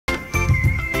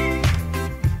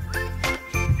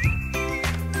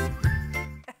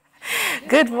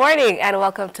Good morning and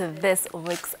welcome to this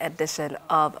week's edition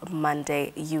of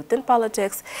Monday Youth in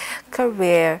Politics,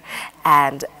 Career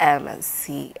and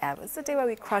MCM. It's the day where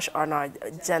we crush on our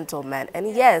gentlemen.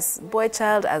 And yes, boy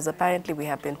child, as apparently we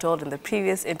have been told in the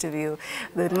previous interview,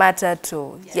 will matter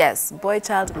too. Yes, boy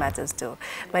child matters too.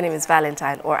 My name is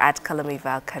Valentine, or at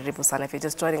Kalamival Karibu-san. If you're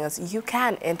just joining us, you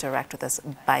can interact with us,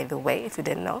 by the way, if you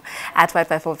didn't know, at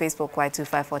Y254 Facebook,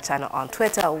 Y254 channel on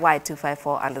Twitter,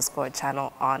 Y254_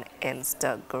 channel on Instagram.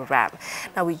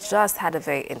 Now, we just had a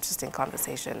very interesting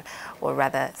conversation, or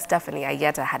rather, Stephanie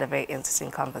Ayeta had a very interesting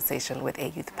conversation with a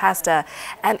youth pastor.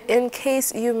 And in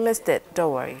case you missed it,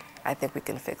 don't worry, I think we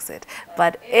can fix it.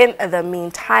 But in the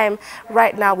meantime,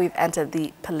 right now we've entered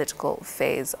the political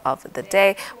phase of the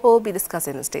day. We'll be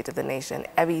discussing the state of the nation,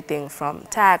 everything from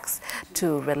tax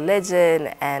to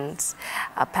religion, and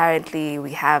apparently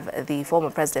we have the former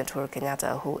President Uhuru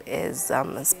Kenyatta, who is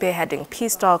spearheading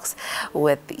peace talks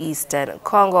with the Eastern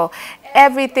Congo.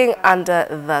 Everything under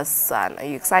the sun. Are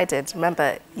you excited?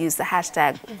 Remember, use the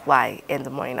hashtag Y in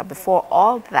the morning. Now, before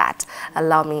all that,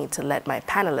 allow me to let my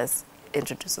panelists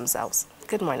introduce themselves.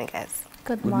 Good morning, guys.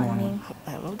 Good morning.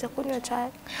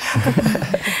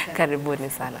 Karibuni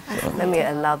sana. Let me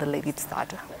allow the lady to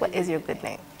start. What is your good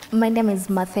name? My name is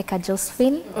Matheka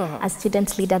Josephine, a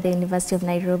student leader at the University of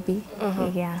Nairobi.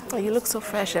 Yeah. Oh, you look so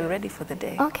fresh and ready for the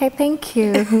day. Okay, thank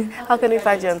you. How can we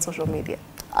find you on social media?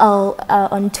 Oh,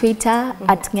 on Twitter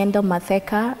at Ngendo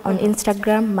Matheka, on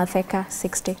Instagram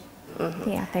Matheka60.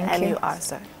 Yeah, thank you. And you are,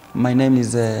 sir? My name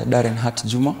is Darren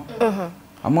Juma.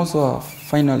 I'm also a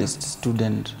finalist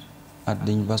student at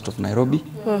the University of Nairobi.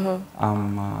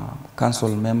 I'm a council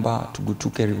member to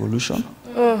Gutuke Revolution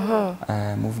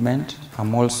movement.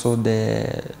 I'm also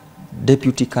the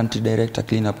deputy country director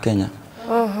Clean Up Kenya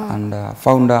and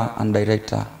founder and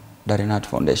director Darren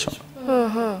Foundation.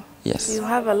 Yes. You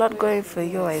have a lot going for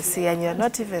you, I see, and you're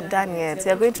not even done yet.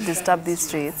 You're going to disturb these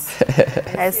streets.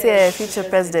 I see a future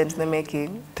president in the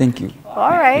making. Thank you. All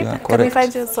right. You Can we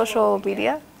find you on social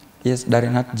media? Yes,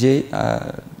 Darren Hart J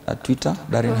at Twitter,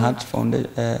 Darren Hart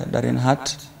Darren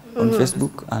Hart on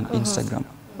Facebook and Instagram.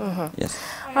 Yes.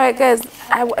 All right, guys,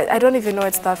 I don't even know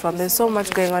where to start from. There's so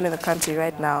much going on in the country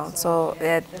right now. So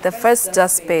the first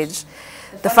just page,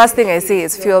 the first thing I see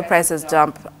is fuel prices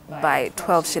jump by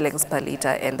 12 shillings per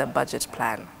litre in the budget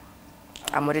plan.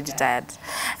 I'm already tired.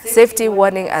 Safety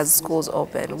warning as schools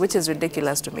open, which is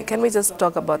ridiculous to me. Can we just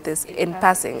talk about this in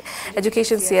passing?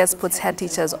 Education CS puts head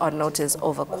teachers on notice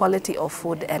over quality of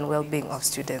food and well-being of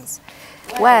students.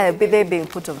 Why are they being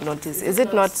put on notice? Is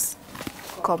it not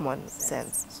common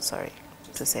sense, sorry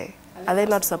to say? Are they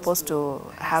not supposed to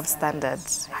have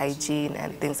standards, hygiene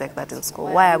and things like that in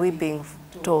school? Why are we being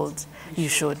told you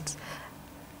should?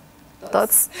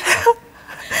 Thoughts?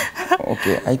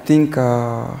 Okay, I think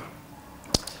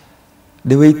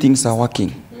the way things are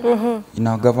working in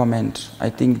our government,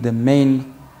 I think the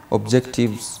main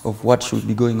objectives of what should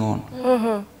be going on,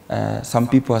 some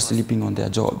people are sleeping on their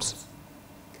jobs.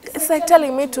 It's like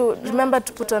telling me to remember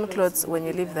to put on clothes when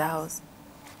you leave the house.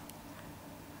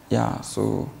 Yeah,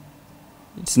 so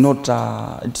it's not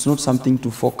something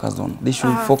to focus on. They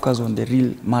should focus on the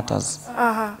real matters.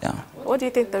 Yeah. What do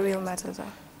you think the real matters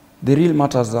are? The real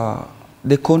matters are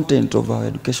the content of our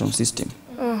education system.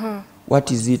 What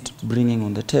is it bringing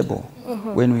on the table?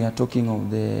 When we are talking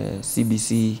of the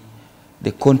CBC,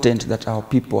 the content that our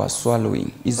people are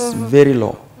swallowing is very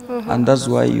low. And that's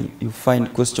why you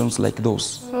find questions like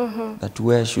those, that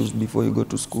wear shoes before you go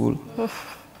to school,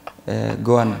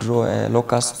 go and draw a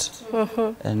locust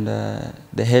and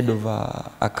the head of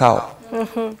a cow.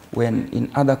 When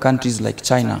in other countries like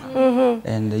China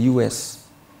and the US,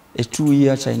 a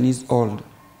 2-year Chinese old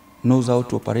knows how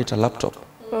to operate a laptop.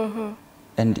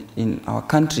 And in our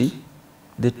country,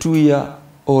 the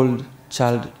 2-year-old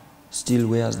child still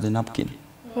wears the napkin.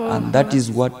 And that is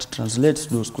what translates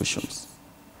those questions.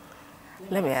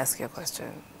 Let me ask you a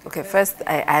question. Okay, first,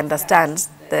 I understand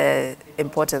the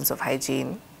importance of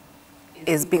hygiene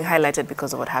is being highlighted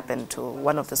because of what happened to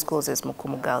one of the schools, is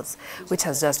Mukumu Girls, which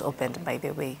has just opened, by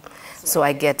the way. So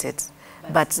I get it.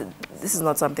 But this is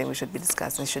not something we should be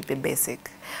discussing. It should be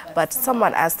basic. But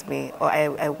someone asked me, or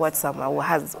I watched someone,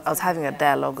 I was having a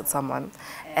dialogue with someone,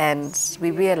 and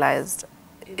we realized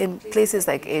in places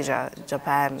like Asia,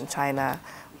 Japan, China,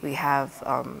 we have,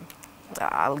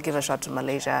 I'll give a shot to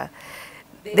Malaysia,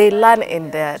 they learn in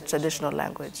their traditional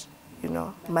language. You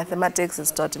know, mathematics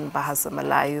is taught in Bahasa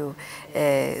Melayu,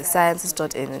 science is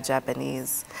taught in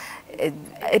Japanese.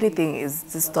 Anything is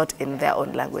just taught in their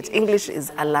own language. English is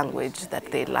a language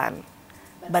that they learn.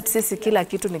 But sisi kila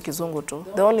kitu ni kizungu tu.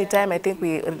 The only time I think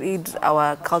we read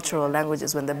our cultural language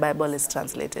is when the Bible is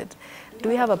translated. Do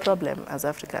we have a problem as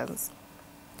Africans?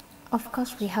 Of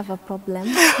course we have a problem.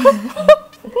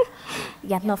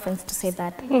 Yeah, no offense to say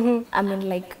that. I mean,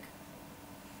 like,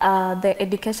 the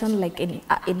education, like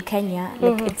in Kenya,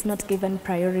 like it's not given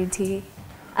priority.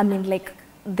 I mean, like,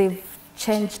 they've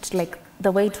changed like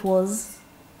the way it was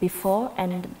before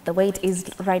and the way it is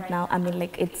right now. I mean,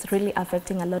 like, it's really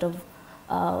affecting a lot of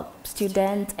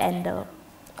students and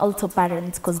also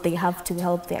parents, because they have to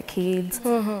help their kids,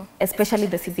 especially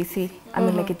the CBC. I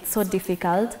mean, like, it's so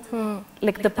difficult.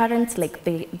 Like, the parents, like,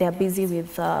 they're busy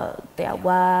with their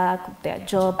work, their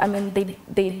job. I mean,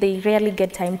 they rarely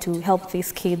get time to help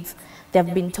these kids.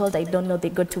 They've been told, I don't know, they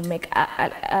got to make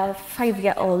a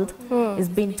 5-year-old is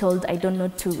being told, I don't know,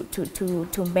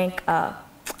 to make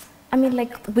I mean,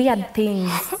 like, weird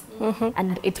things,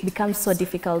 and it becomes so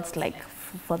difficult, like,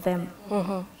 for them.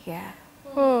 Yeah.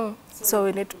 So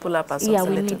we need to pull up our socks Yeah, a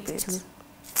we little need bit. to.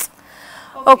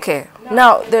 Okay,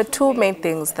 now there are two main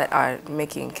things that are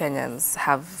making Kenyans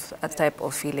have a type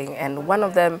of feeling, and one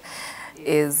of them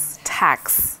is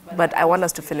tax. But I want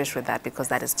us to finish with that because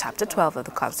that is chapter 12 of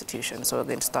the Constitution. So we're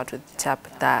going to start with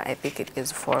chapter, I think it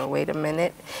is 4. Wait a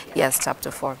minute. Yes,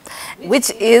 chapter 4, which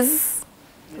is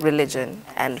religion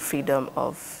and freedom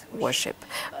of worship.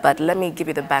 But let me give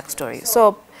you the backstory.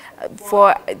 So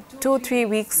for 2-3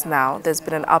 weeks now, there's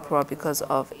been an uproar because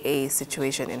of a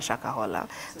situation in Shakahola.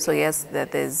 So yes,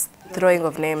 there's throwing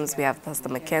of names. We have Pastor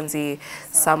Mackenzie.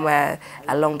 Somewhere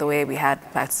along the way, we had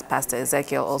Pastor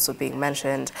Ezekiel also being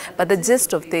mentioned. But the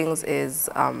gist of things is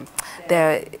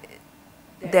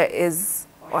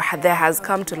there has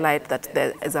come to light that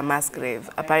there is a mass grave.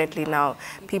 Apparently now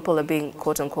people are being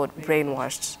quote-unquote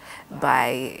brainwashed by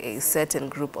a certain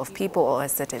group of people or a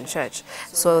certain church.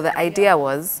 So the idea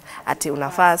was ati una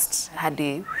fast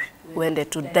hadi uende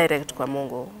to direct kwa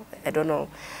Mungu. I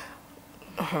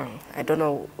don't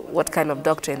know what kind of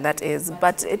doctrine that is,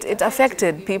 but it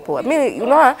affected people. I mean, you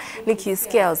know,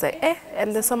 nikisikia, I was like,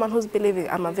 and there's someone who's believing.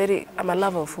 I'm a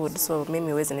lover of food, so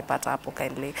mimi huwezi nipata hapo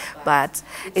kindly. But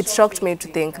it shocked me to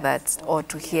think that, or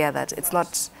to hear that, it's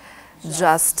not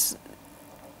just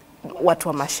watu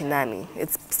wa mashinani.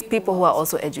 It's people who are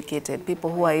also educated, people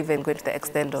who are even going to the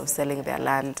extent of selling their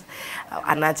land,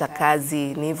 anacha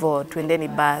kazi, nivo,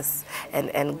 twendeni bus,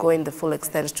 and going the full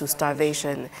extent to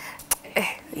starvation.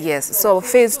 Yes, so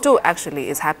phase 2 actually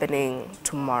is happening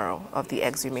tomorrow of the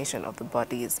exhumation of the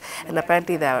bodies. And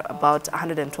apparently there are about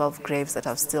 112 graves that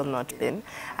have still not been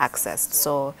accessed.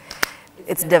 So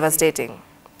it's devastating.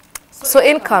 So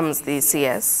in comes the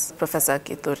CS, Professor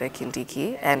Kithure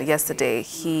Kindiki, and yesterday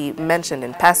he mentioned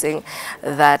in passing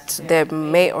that there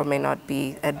may or may not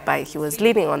be he was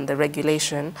leaning on the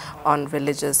regulation on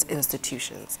religious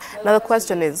institutions. Now the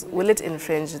question is, will it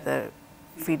infringe the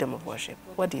freedom of worship?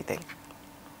 What do you think?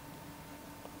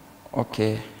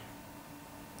 Okay.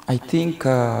 I think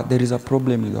there is a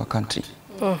problem with our country.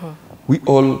 We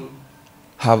all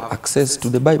have access to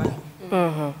the Bible.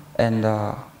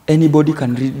 And anybody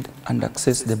can read and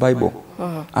access the Bible.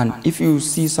 And if you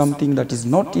see something that is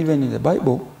not even in the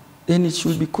Bible, then it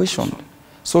should be questioned.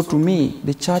 So to me,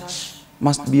 the church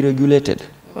must be regulated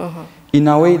in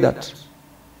a way that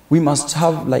we must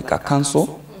have like a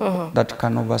council that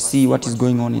can oversee what is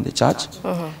going on in the church.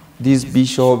 These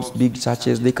bishops, big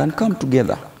churches, they can come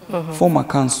together, form a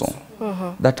council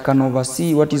that can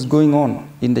oversee what is going on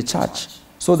in the church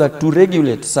so that to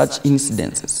regulate such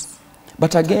incidences.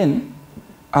 But again,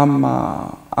 I'm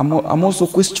also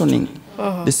questioning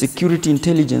the security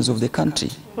intelligence of the country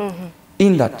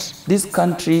in that this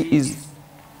country is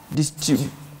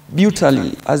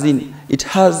distributally, as in it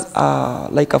has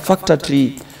like a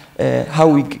factory how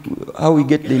we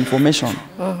get the information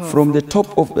from the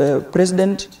top of the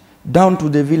president down to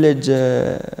the village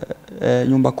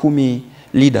Nyumba Kumi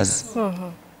leaders.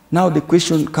 Now the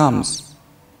question comes,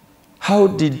 how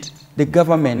did the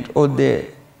government or the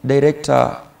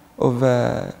director of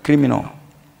criminal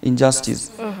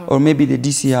injustice or maybe the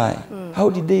DCI,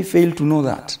 how did they fail to know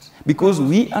that? Because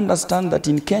we understand that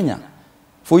in Kenya,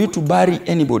 for you to bury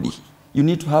anybody, you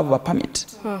need to have a permit.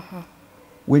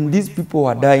 When these people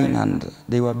were dying and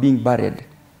they were being buried,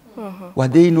 were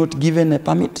they not given a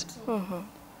permit?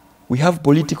 We have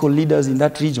political leaders in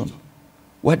that region.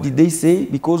 What did they say?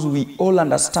 Because we all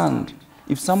understand,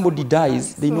 if somebody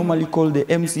dies, they normally call the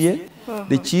MCA,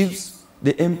 the chiefs,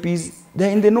 the MPs,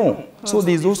 they're in the know. So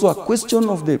there's also a question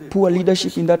of the poor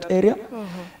leadership in that area,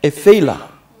 a failure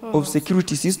of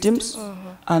security systems,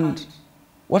 and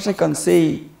what I can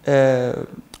say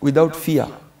without fear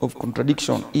of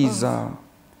contradiction is the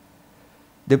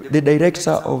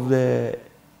director of the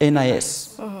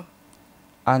NIS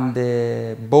and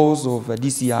the boss of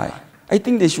DCI, I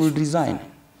think they should resign.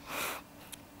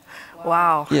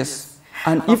 Wow. Yes.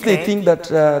 And if they think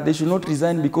that they should not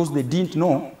resign because they didn't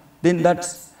know, then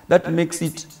that makes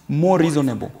it more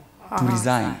reasonable to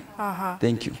resign.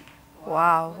 Thank you.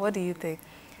 Wow. What do you think?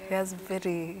 Yes,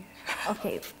 very...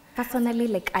 Okay. Personally,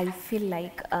 like, I feel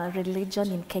like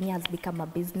religion in Kenya has become a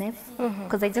business.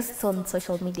 Because I just saw on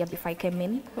social media before I came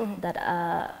in that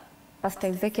Pastor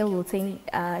Ezekiel was saying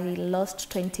he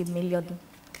lost 20 million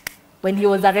when he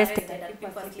was arrested.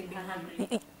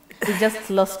 He just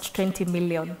lost 20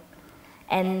 million.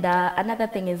 And another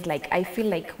thing is, like, I feel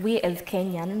like we as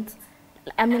Kenyans,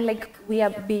 I mean, like, we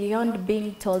are beyond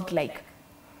being told, like,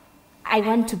 I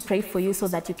want to pray for you so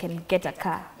that you can get a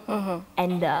car.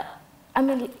 And I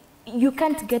mean, you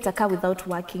can't get a car without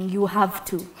working. You have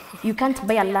to. You can't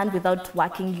buy a land without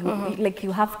working. Like,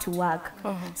 you have to work.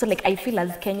 So, like, I feel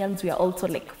as Kenyans, we are also,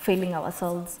 like, failing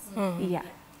ourselves. Yeah.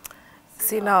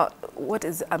 See, now, what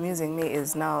is amusing me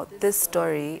is now this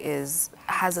story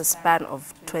has a span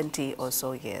of 20 or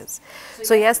so years.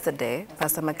 So yesterday,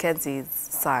 Pastor Mackenzie's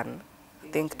son, I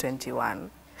think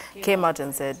 21, came out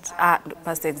and said,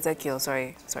 Pastor Ezekiel's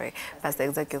son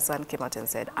came out and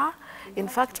said, in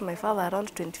fact, my father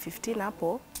around 2015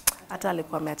 hapo, hata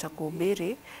alikuwa ameacha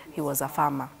kuhubiri, he was a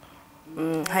farmer.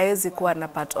 Haiwezi kuwa na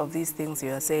part of these things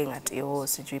you are saying at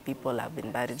sijui people have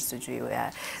been buried, sijui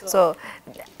where. So,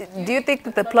 do you think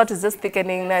that the plot is just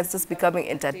thickening now, it's just becoming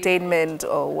entertainment,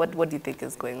 or what do you think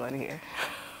is going on here?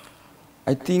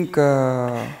 I think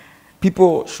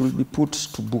people should be put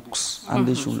to books and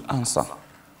they should answer.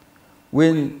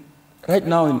 When right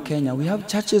now in Kenya, we have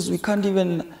churches, we can't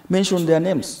even mention their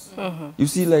names. You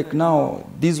see, like now,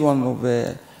 this one of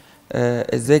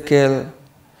Ezekiel,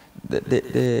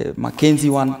 the Mackenzie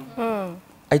one,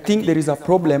 I think there is a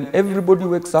problem. Everybody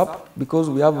wakes up because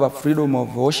we have a freedom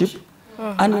of worship.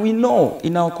 And we know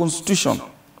in our constitution,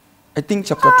 I think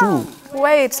chapter 2.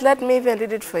 Wait, let me even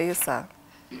read it for you, sir.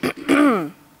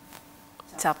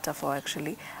 Chapter 4,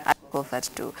 actually. Article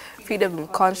 32. Freedom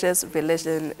of conscience,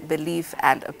 religion, belief,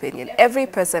 and opinion. Every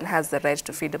person has the right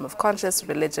to freedom of conscience,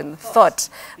 religion, thought,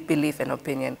 belief, and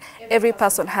opinion. Every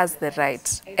person has the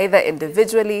right, either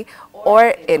individually or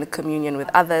in communion with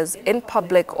others, in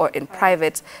public or in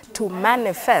private, to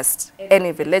manifest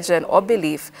any religion or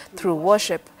belief through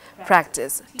worship,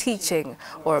 practice, teaching,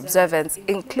 or observance,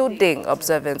 including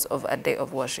observance of a day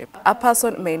of worship. A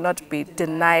person may not be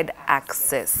denied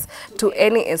access to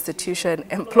any institution,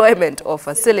 employment, or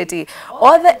facility,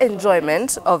 or the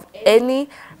enjoyment of any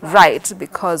right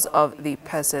because of the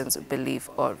person's belief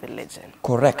or religion.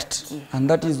 Correct. And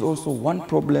that is also one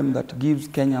problem that gives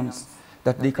Kenyans,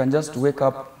 that they can just wake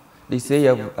up, they say,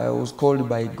 I was called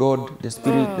by God, the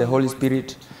Spirit, the Holy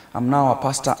Spirit, I'm now a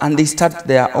pastor, and they start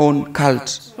their own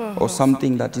cult or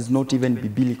something that is not even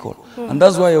biblical. And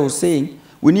that's why I was saying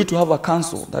we need to have a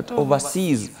council that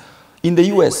oversees. In the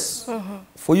US,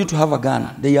 for you to have a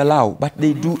gun, they allow, but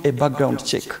they do a background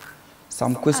check.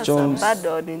 Some questions.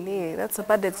 That's a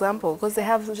bad example because they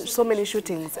have so many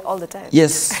shootings all the time.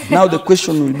 Yes. Now the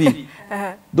question will be,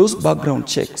 those background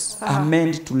checks are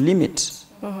meant to limit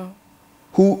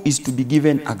who is to be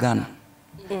given a gun.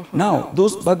 Now,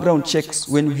 those background checks,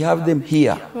 when we have them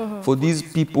here, for these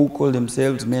people who call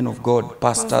themselves men of God,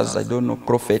 pastors, I don't know,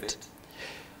 prophet,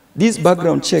 these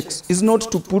background checks is not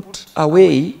to put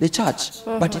away the church,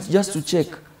 but it's just to check,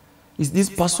 does this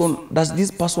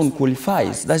person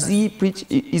qualifies? Does he preach,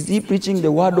 is he preaching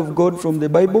the word of God from the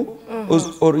Bible?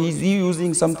 Or is he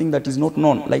using something that is not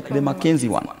known, like the Mackenzie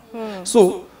one?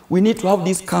 So, we need to have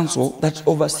this council that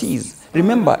oversees.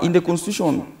 Remember, in the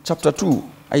Constitution, chapter 2,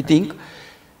 I think,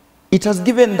 it has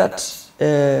given that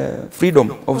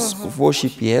freedom of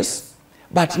worship, yes,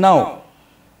 but now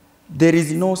there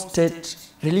is no state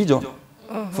religion.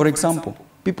 For example,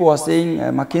 people are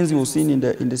saying Mackenzie was seen in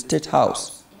the state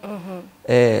house.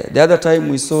 The other time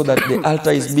we saw that the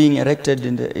altar is being erected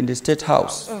in the state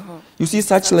house. You see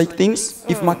such like things?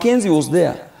 If Mackenzie was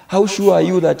there, how sure are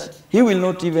you that he will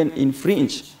not even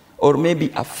infringe or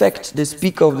maybe affect the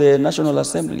Speaker of the National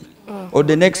Assembly or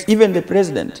the next, even the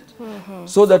President?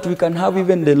 So that we can have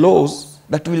even the laws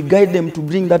that will guide them to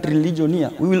bring that religion here.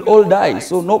 We will all die,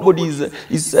 so nobody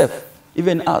is safe,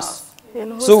 even us. In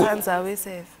whose hands are we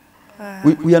safe?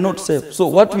 We are not safe. So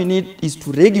what we need is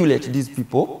to regulate these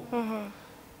people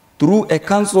through a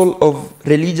council of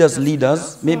religious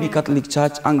leaders, maybe Catholic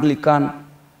Church, Anglican,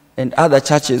 and other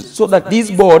churches, so that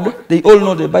this board, they all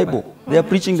know the Bible. They are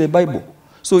preaching the Bible.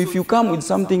 So if you come with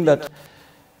something that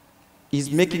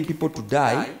is making people to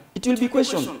die, it will be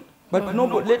questioned. But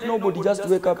let nobody just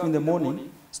wake up in the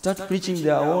morning start preaching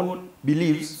their own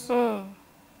beliefs,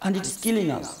 and it's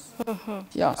killing us.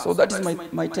 Yeah, so that is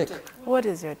my take. What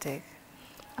is your take?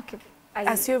 Okay.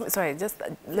 Sorry, just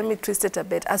let me twist it a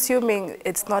bit. Assuming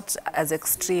it's not as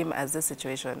extreme as this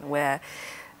situation where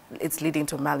it's leading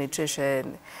to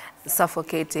malnutrition,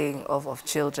 suffocating of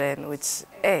children, which,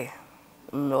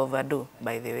 overdue,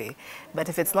 by the way. But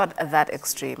if it's not that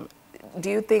extreme, do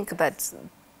you think that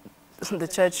the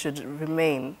church should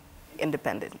remain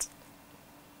independent?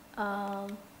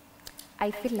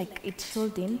 I feel like it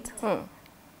shouldn't,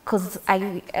 because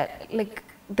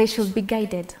they should be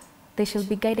guided. They should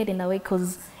be guided in a way,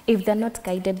 because if they're not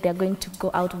guided, they're going to go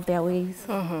out of their ways,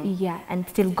 and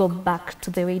still go back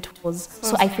to the way it was.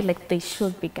 So I feel like they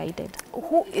should be guided.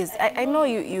 Who is? I know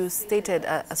you stated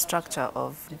a structure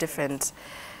of different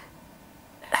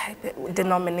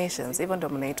denominations, even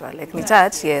denominator, like the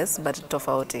church, yes, but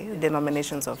tofauti,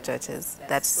 denominations of churches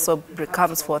that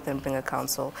comes forth and bring a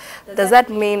council. Does that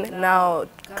mean now,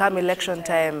 come election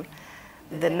time,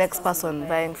 the next person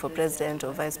vying for president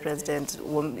or vice president,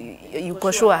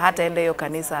 yuko sure hata ende yo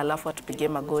kanisa alafu atupige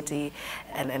magoti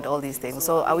and all these things?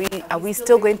 So are we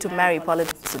still going to marry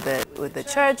politics with the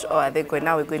church, or are they going,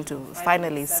 now we're going to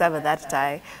finally sever that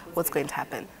tie? What's going to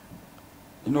happen?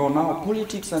 You know, now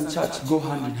politics and church go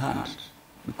hand in hand,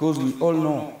 because we all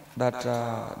know that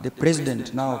the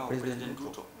president now, President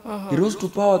Ruto, he rose to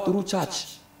power through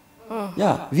church.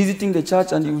 Yeah, visiting the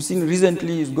church, and you've seen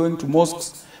recently he's going to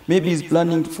mosques. Maybe he's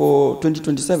planning for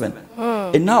 2027.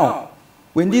 And now,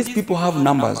 when these people have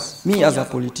numbers, me as a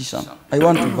politician, I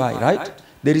want to buy, right?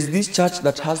 There is this church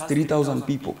that has 3,000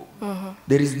 people.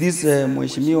 There is this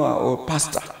mweshimiwa or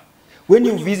pastor. When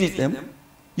you visit them,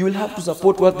 you will have to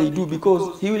support what they do,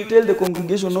 because he will tell the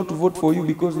congregation not to vote for you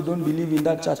because you don't believe in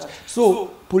that church. So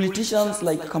politicians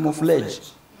like camouflage.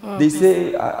 They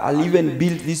say, I'll even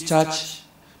build this church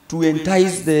to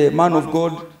entice the man of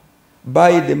God,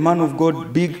 buy the man of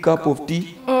God big cup of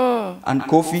tea and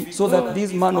coffee, so that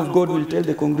this man of God will tell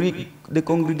the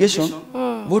congregation,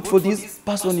 vote for this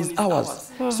person, is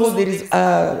ours. So there is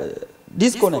a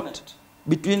disconnect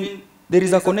between, there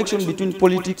is a connection between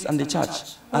politics and the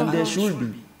church, and there should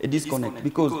be a disconnect,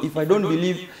 because if I don't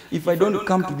believe, if I don't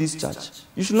come to this church,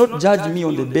 you should not judge me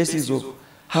on the basis of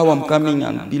how I'm coming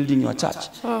and building your church.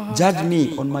 Judge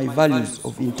me on my values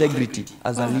of integrity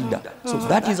as a leader. So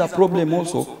that is a problem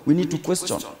also we need to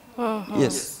question.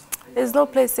 Yes. There's no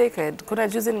place sacred. Kuna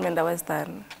juzi nimeenda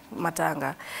Western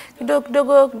Matanga.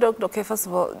 Kidogo, okay, first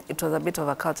of all, it was a bit of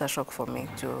a culture shock for me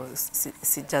to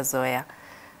sijazoea.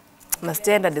 Na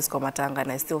stienda disco Matanga,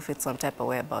 and I still feel some type of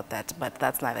way about that, but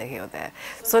that's neither here or there.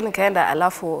 So nikaenda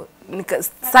alafu,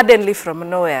 suddenly from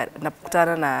nowhere,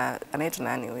 nakutana na anaitwa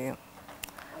nani huyo?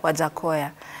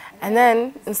 Wajakoya. And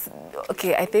then,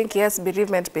 okay, I think, yes,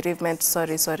 bereavement,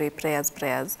 sorry,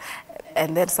 prayers.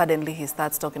 And then suddenly he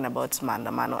starts talking about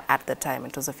maandamano at the time.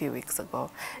 It was a few weeks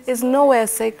ago. It's nowhere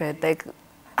sacred. Like,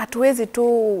 hatuwezi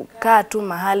tu kaa tu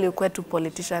mahali ukwe tu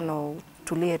politician or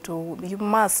tulie tu. You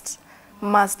must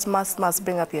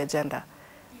bring up your agenda.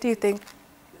 Do you think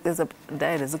there's a...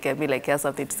 Darren is looking at me like he has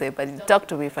something to say, but talk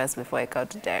to me first before I come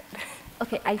to Darren.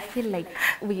 Okay, I feel like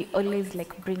we always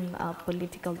bring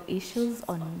political issues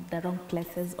on the wrong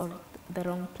places or the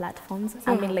wrong platforms.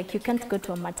 I mean, you can't go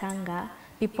to a matanga,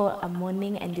 people are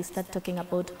mourning, and you start talking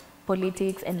about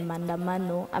politics and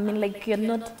mandamano. I mean, you're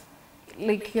not,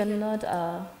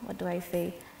 what do I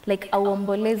say?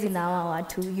 Awombolezi na hawa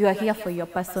watu. You are here for your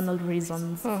personal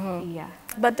reasons. Yeah.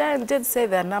 But Darren did say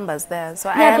there are numbers there, so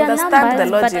I understand the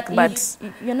logic, but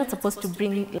you're not supposed to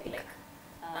bring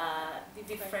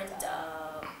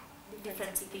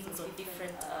different things or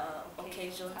different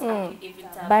occasions. If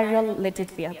it's a burial, let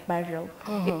it be a burial.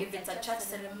 If it's a church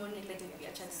ceremony, let it be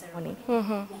a church ceremony.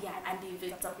 Yeah, and if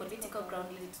it's a political ground,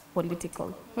 let it be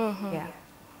political. Yeah.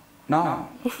 Now,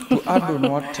 to add on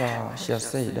what she has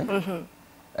said,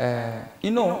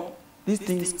 you know, these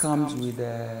things comes with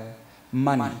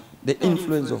money, the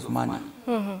influence of money.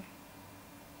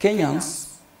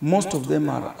 Kenyans, most of them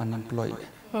are unemployed.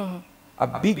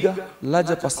 A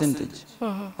larger percentage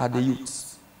are the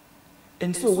youths.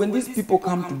 And so when these people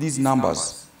come to these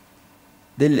numbers,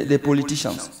 the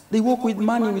politicians, they work with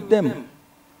money with them.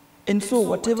 And so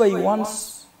whatever he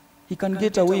wants, he can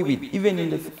get away with,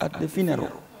 even at the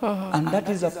funeral. And that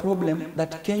is a problem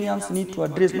that Kenyans need to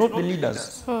address, not the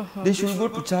leaders. They should go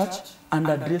to church and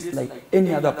address like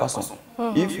any other person.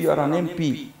 If you are an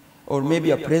MP, or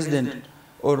maybe a president,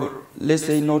 or let's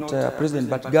say not a president,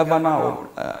 but governor or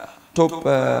top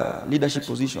leadership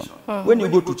position, when you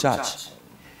go to church,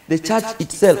 the church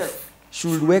itself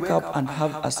should wake up and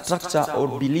have a structure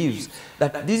or beliefs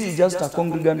that this is just a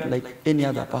congregant like any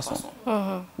other person.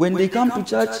 When they come to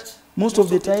church, most of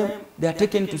the time they are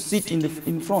taken to sit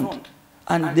in front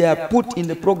and they are put in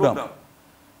the program.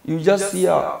 You just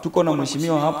hear, tuko na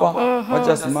mheshimiwa hapa,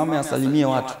 wacha simame asalimie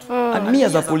watu. And me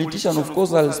as a politician, of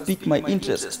course, I'll speak my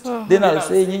interest. Then I'll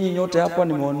say, nyinyi nyote hapa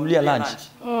nimewanunulia lunch.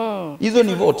 Hizo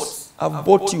ni votes. I've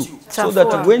bought you. So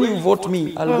that when you vote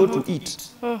me, I'll go to eat.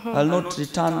 I'll not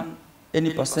return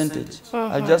any percentage.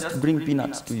 I'll just bring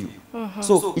peanuts to you.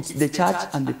 So it's the church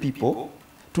and the people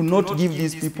to not give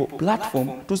these people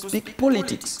platform to speak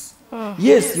politics.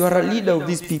 Yes, you are a leader of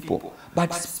these people,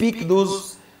 but speak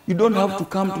those. You don't have to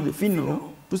come to the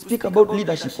funeral to speak about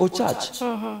leadership or church.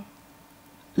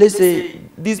 Let's say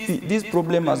this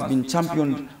problem has been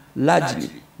championed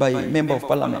largely by Member of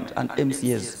Parliament and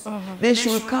MCAs. They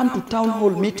should come to town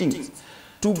hall meetings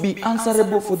to be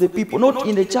answerable for the people, not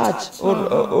in the church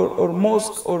or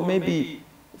mosque or maybe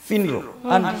funeral.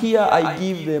 And here I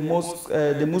give the mosque,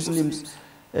 the Muslims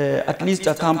at least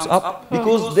a thumbs up,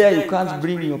 because there you can't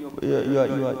bring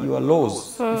your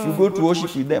laws. If you go to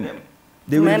worship with them,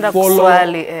 they will follow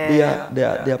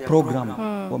their program.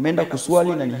 Wameenda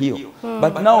kuswali na hiyo.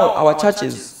 But now our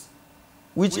churches,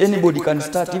 which anybody can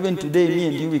start, even today me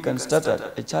and you, we can start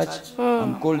a church.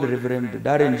 I'm called Reverend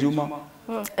Darren Juma.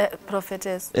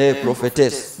 Prophetess.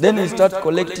 Prophetess. Then we start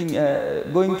collecting,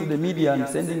 going to the media and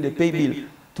sending the pay bill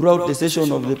throughout the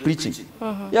session of the preaching.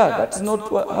 Yeah, that's not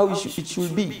how it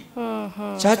should be.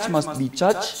 Church must be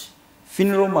church.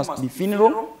 Funeral must be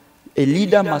funeral. A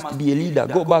leader must be a leader.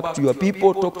 Go back to your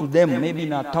people, talk to them, maybe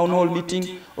in a town hall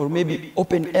meeting or maybe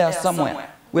open air somewhere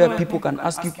where people can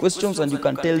ask you questions and you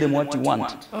can tell them what you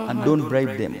want and don't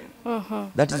bribe them.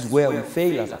 That is where we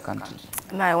fail as a country.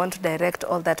 Now I want to direct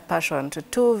all that passion to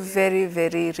two very,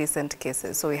 very recent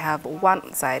cases. So we have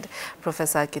one side,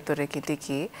 Professor Kithure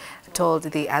Kindiki told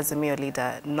the Azimio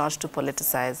leader not to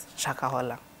politicize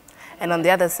Shakahola. And on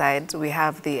the other side, we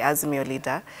have the Azimio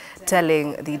leader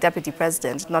telling the deputy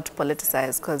president not to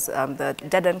politicize because the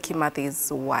Dedan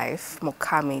Kimathi's wife,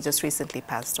 Mokami, just recently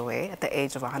passed away at the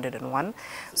age of 101.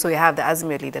 So we have the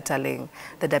Azimio leader telling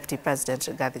the deputy president,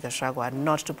 Rigathi Gachagua,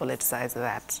 not to politicize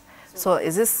that. So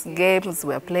is this games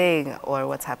we're playing or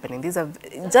what's happening? These are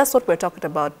just what we're talking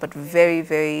about, but very,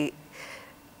 very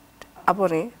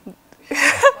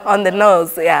on the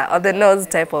nose, yeah, on the nose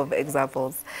type of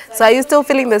examples. So are you still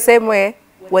feeling the same way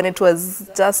when it was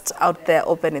just out there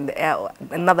open in the air?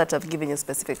 Another to have given you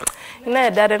specific. You know,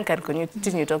 Darren can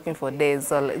continue talking for days,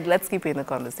 so let's keep in the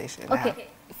conversation. Okay,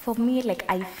 for me, like,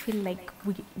 I feel like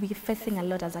we're facing a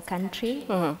lot as a country,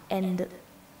 and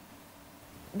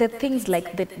the things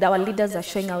like that our leaders are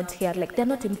showing out here, like, they're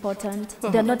not important,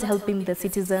 they're not helping the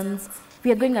citizens.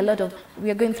 We are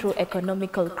going through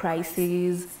economical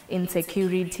crises,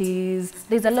 insecurities.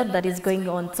 There's a lot that is going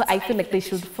on. So I feel like they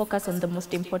should focus on the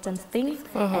most important things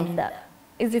and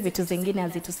hizi vitu zingine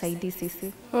hazitusaidii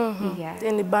sisi. Yeah.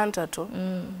 Ni banta tu.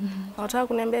 Unataka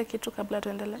kuniambia kitu kabla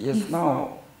tuendelee? Yes,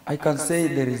 now I can say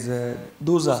there is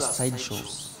those are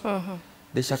sideshows.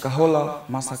 The Shakahola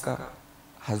massacre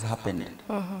has happened.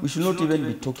 We should not even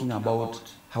be talking about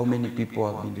how many people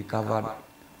have been recovered.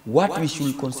 What we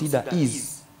should consider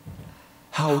is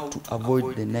how to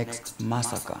avoid the next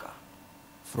massacre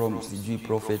from Sijui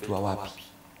Prophet to Awapi.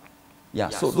 Yeah,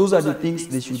 so those are the things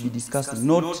they should be discussing,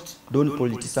 not don't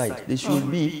politicize. They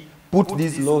should be put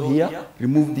this law here,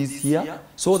 remove this here,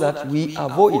 so that we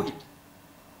avoid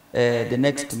the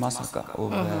next massacre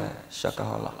of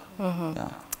Shakahola. Yeah.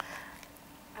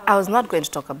 I was not going to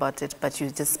talk about it, but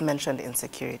you just mentioned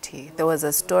insecurity. There was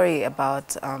a story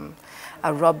about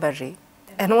a robbery.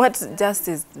 And what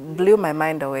just blew my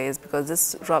mind away is because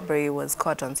this robbery was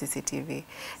caught on CCTV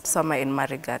somewhere in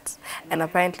Marigat. And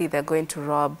apparently they're going to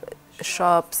rob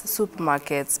shops,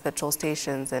 supermarkets, petrol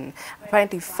stations, and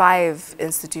apparently 5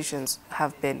 institutions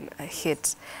have been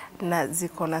hit. Na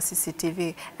ziko na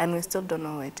CCTV, and we still don't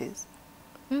know who it is.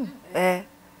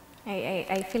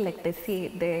 I feel like the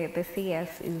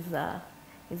CS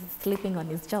is sleeping on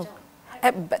his job.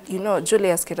 But you know,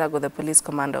 Julius Kirago, the police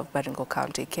commander of Baringo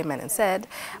County, came in and said,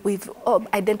 we've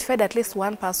identified at least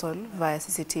one person via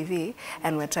CCTV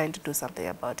and we're trying to do something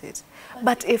about it.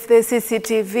 But if there's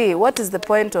CCTV, what is the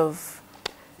point of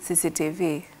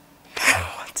CCTV?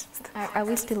 Are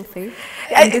we still safe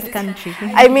in this country?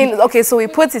 I mean, okay, so we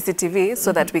put CCTV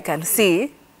so that we can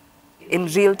see in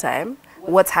real time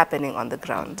what's happening on the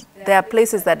ground. There are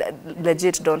places that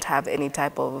legit don't have any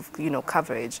type of,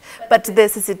 coverage, but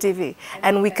there's CCTV,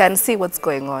 and we can see what's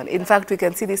going on. In fact, we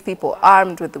can see these people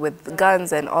armed with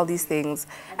guns and all these things,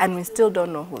 and we still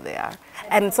don't know who they are.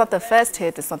 And it's not the first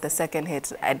hit, it's not the second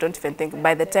hit. I don't even think,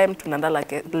 by the time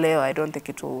Tunandala Leo, I don't think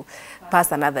it will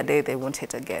pass another day, they won't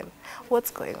hit again. What's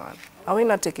going on? Are we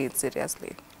not taking it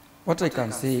seriously? What I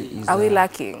can say is... Are we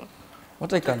lacking?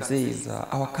 What I can say is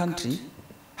our country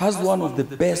has one of the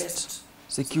best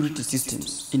security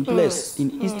systems in place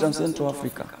in East and Central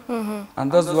Africa.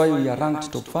 And that's why we are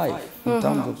ranked top 5 in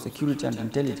terms of security and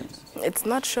intelligence. It's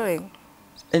not showing.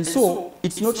 And so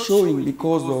it's not showing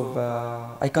because of,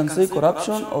 I can say,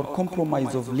 corruption or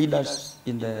compromise of leaders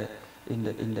in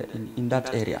that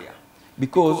area.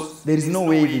 Because there is no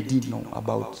way they did know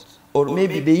about, or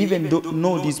maybe they even don't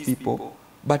know these people,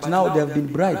 but now they have been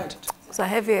bribed. So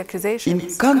heavy accusations.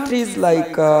 In countries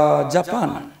like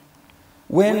Japan,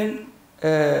 when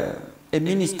a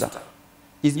minister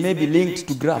is maybe linked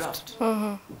to graft,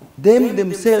 them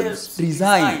themselves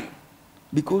resign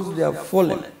because they have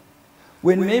fallen.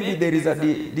 When maybe there is a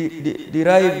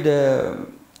derived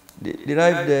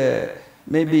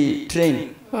maybe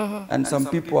train and some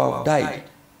people have died,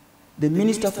 the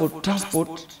minister for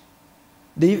transport,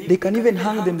 they can even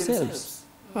hang themselves.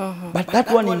 But that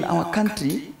one in our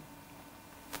country,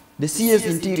 the CS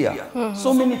Interior,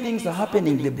 so many things are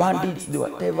happening, the bandits, the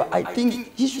whatever. I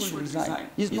think he should resign.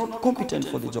 He's not competent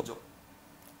for the job.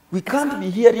 We can't be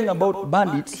hearing about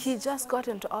bandits. He just got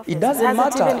into office. It doesn't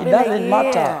matter. It doesn't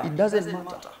matter. It doesn't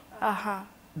matter.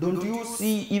 Don't you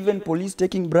see even police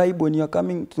taking bribe when you are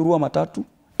coming through a matatu?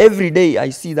 Every day I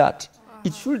see that.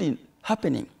 It shouldn't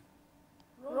happening.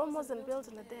 Rome wasn't built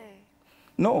in a day.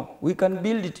 No, we can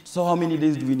build it. So how many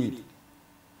days do we need?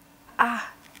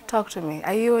 Talk to me.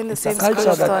 Are you in the same school of thought?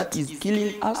 It's a culture that is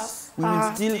killing us.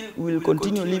 We will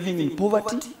continue living in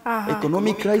poverty,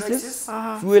 economic crisis,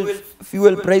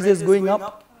 fuel prices going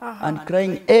up, and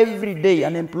crying every day,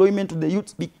 unemployment to the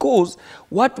youth, because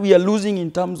what we are losing in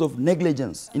terms of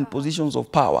negligence in positions of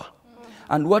power,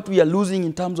 and what we are losing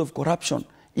in terms of corruption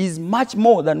is much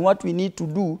more than what we need to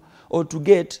do or to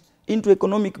get into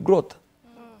economic growth.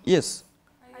 Yes.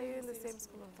 Are you in the same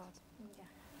school of thought?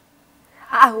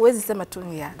 Yeah. Where's the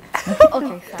Matunia?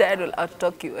 Okay. Dad will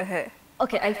outtalk you.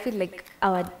 Okay, I feel like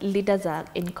our leaders are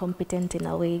incompetent in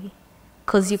a way.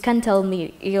 Because you can't tell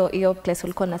me your place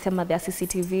will there are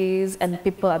CCTVs and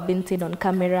people are being seen on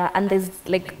camera, and there's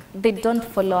like they don't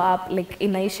follow up, like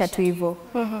inaisha tu hivyo.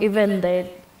 Even the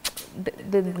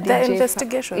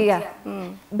investigation. Yeah.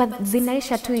 But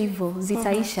zinaisha tu hivyo,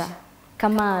 zitaisha.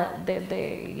 Kama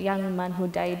the young man who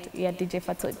died, DJ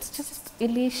Fatso, it's just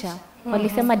iliisha.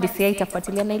 Walisema DCI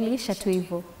itafuatilia na iliisha tu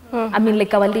hivyo. I mean,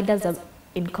 like our leaders are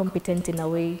incompetent in a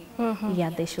way.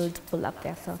 Yeah, they should pull up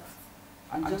themselves.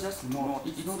 And just not,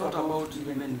 it's not about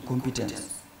even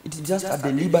incompetence. It's just a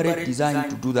deliberate design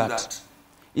to do that.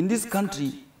 In this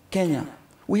country, Kenya,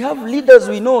 we have leaders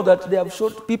we know that they have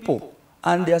shot people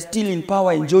and they are still in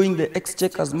power enjoying the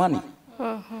exchequer's money.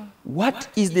 What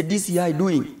is the DCI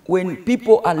doing when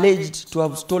people alleged to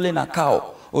have stolen a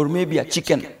cow or maybe a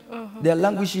chicken? They are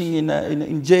languishing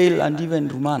in jail and even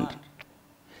remand.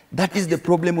 That is the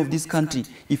problem of this country.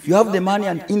 If you have the money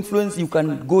and influence, you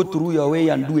can go through your way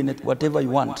and do whatever you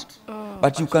want.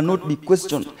 But you cannot be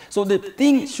questioned. So the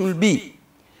thing should be,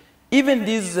 even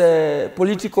these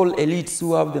political elites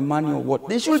who have the money or what,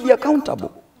 they should be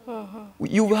accountable.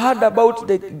 You've heard about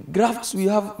the grafts we've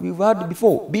had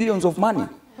before, billions of money.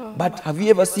 But have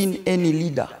you ever seen any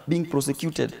leader being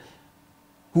prosecuted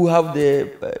who have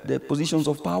the positions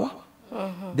of power?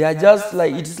 They are just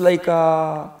like, it's like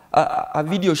a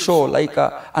video show, like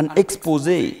an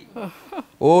expose.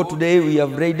 Oh, today we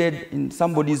have raided in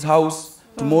somebody's house.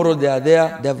 Tomorrow they are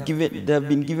there. They have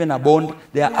been given a bond.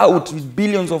 They are out with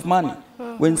billions of money.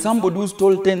 When somebody who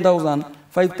stole 10,000,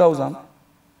 5,000,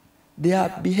 they are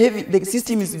behaving. The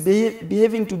system is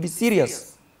behaving to be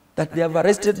serious. That they have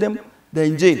arrested them. They are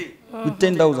in jail with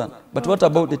 10,000. But what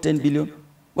about the 10 billion?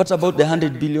 What about the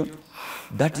 100 billion?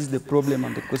 That is the problem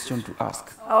and the question to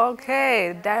ask.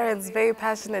 Okay, Darren's very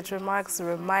passionate remarks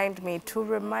remind me to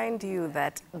remind you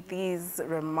that these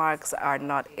remarks are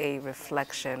not a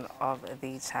reflection of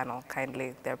the channel.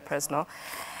 Kindly, they're personal.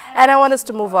 And I want us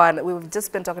to move on. We've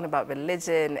just been talking about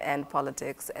religion and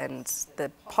politics and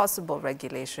the possible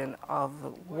regulation of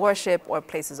worship or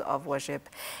places of worship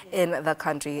in the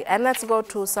country. And let's go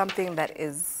to something that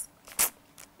is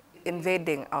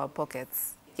invading our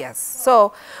pockets. Yes,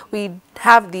 so we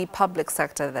have the public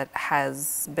sector that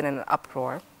has been in an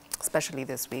uproar especially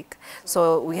this week.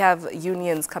 So we have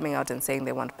unions coming out and saying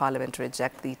they want Parliament to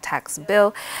reject the tax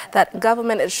bill, that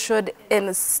government should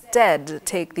instead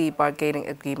take the bargaining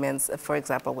agreements, for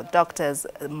example, with doctors,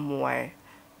 more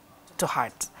to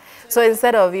heart. So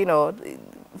instead of, you know,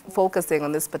 focusing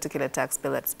on this particular tax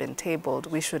bill that's been tabled,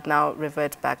 we should now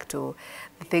revert back to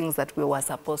the things that we were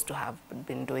supposed to have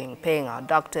been doing, paying our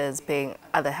doctors, paying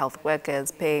other health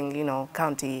workers, paying, you know,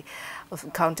 county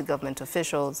government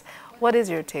officials. What is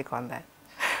your take on that?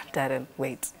 Darren,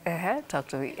 wait. Talk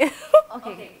to me.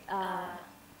 Okay.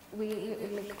 We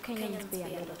like Kenyans pay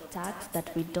a lot of tax that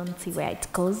we don't see where it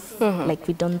goes. Like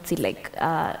we don't see like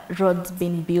roads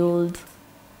being built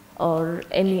or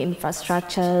any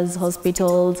infrastructures,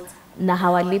 hospitals. Na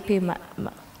hawalipi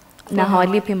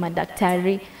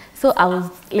madaktari. So I was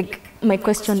like, my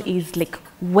question is like,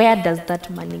 where does that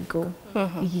money go?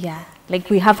 Yeah, like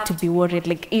we have to be worried.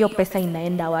 Like iyo pesa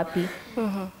inaenda wapi?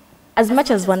 As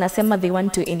much as wanasema they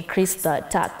want to increase the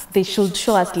tax, they should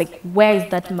show us like where is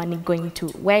that money going to?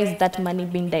 Where is that money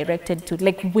being directed to?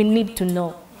 Like we need to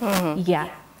know. Yeah.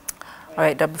 All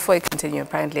right, before you continue,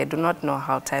 apparently I do not know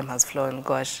how time has flown.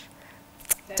 Gosh,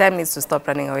 time needs to stop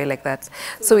running away like that.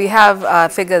 So we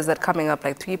have figures that coming up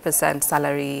like 3%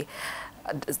 salary,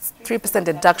 3%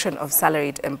 deduction of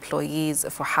salaried employees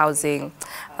for housing,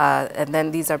 and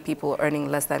then these are people earning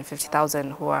less than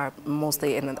 50,000 who are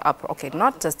mostly in an upper, okay,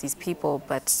 not just these people,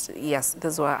 but yes,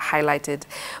 these were highlighted.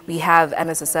 We have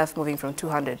NSSF moving from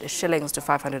 200 shillings to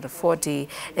 540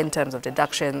 in terms of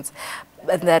deductions,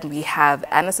 and then we have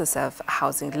NSSF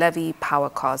housing levy, power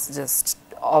costs, just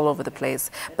all over the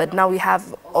place. But now we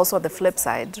have also the flip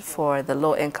side for the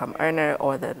low income earner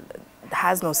or the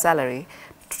has no salary,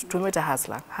 Tumita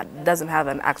Hasla, doesn't have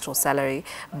an actual salary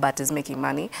but is making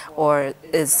money or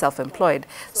is self-employed.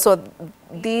 So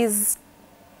these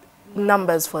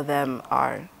numbers for them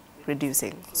are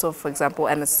reducing. So for example,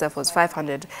 NSSF was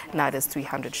 500, now it is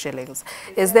 300 shillings.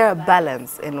 Is there a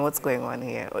balance in what's going on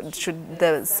here? Or should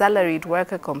the salaried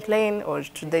worker complain, or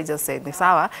should they just say,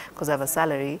 Nisawa, because I have a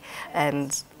salary,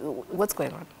 and what's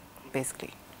going on,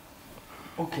 basically?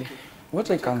 Okay, what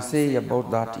I can say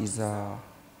about that is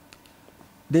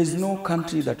there's no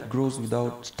country that grows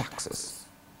without taxes.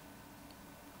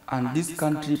 And this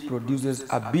country produces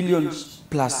 $1 billion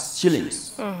plus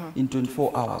shillings in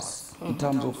 24 hours in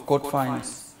terms of court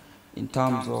fines, in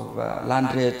terms of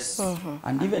land rates,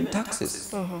 and even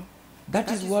taxes.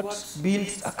 That is what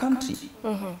builds a country.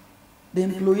 The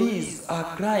employees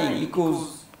are crying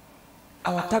because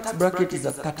our tax bracket is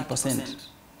at 30%,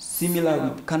 similar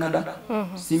with Canada,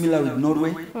 similar with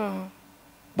Norway.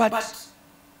 But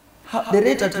the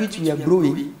rate at which we are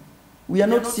growing, we are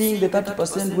not seeing the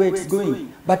 30% where it's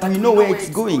going, but we know where it's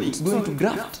going. It's going to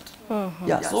graft.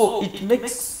 Yeah, so it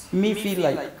makes me feel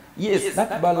like, yes,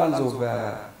 that balance of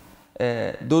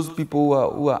those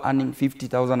people who are earning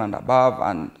 50,000 and above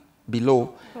and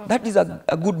below, that is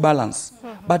a good balance.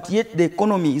 But yet the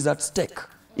economy is at stake.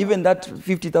 Even that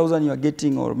 50,000 you are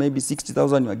getting, or maybe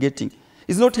 60,000 you are getting,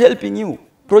 is not helping you.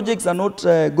 Projects are not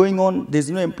going on. There's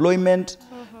no employment.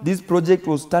 This project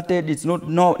was started, it's not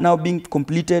now being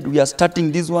completed. We are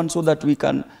starting this one so that we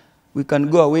can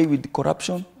go away with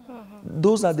corruption.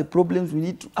 Those are the problems we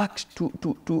need to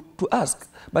ask.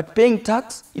 But paying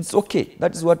tax, it's okay.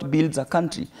 That is what builds a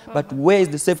country. But where is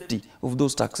the safety of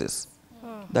those taxes?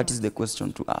 That is the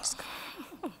question to ask.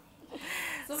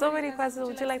 So many questions.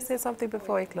 Would you like to say something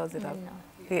before we close it up? No.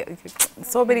 Yeah,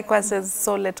 so many questions,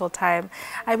 so little time.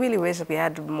 I really wish we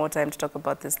had more time to talk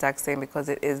about this tax thing, because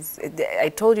I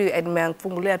told you,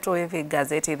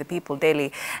 the People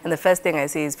Daily, and the first thing I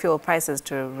see is fuel prices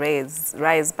to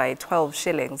rise by 12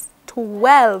 shillings.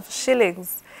 12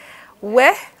 shillings.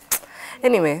 Where?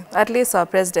 Anyway, at least our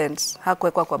president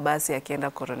hakuwekwa kwa basi akienda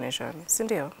coronation.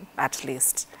 Sindio? At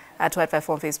least. At Y254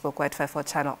 on Facebook, Y254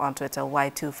 channel on Twitter,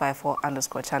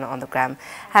 Y254_channel on the gram.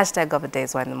 Hashtag of the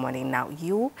days 1 in the morning. Now,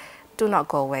 you do not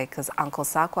go away, because Uncle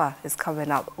Sakwa is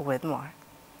coming up with more.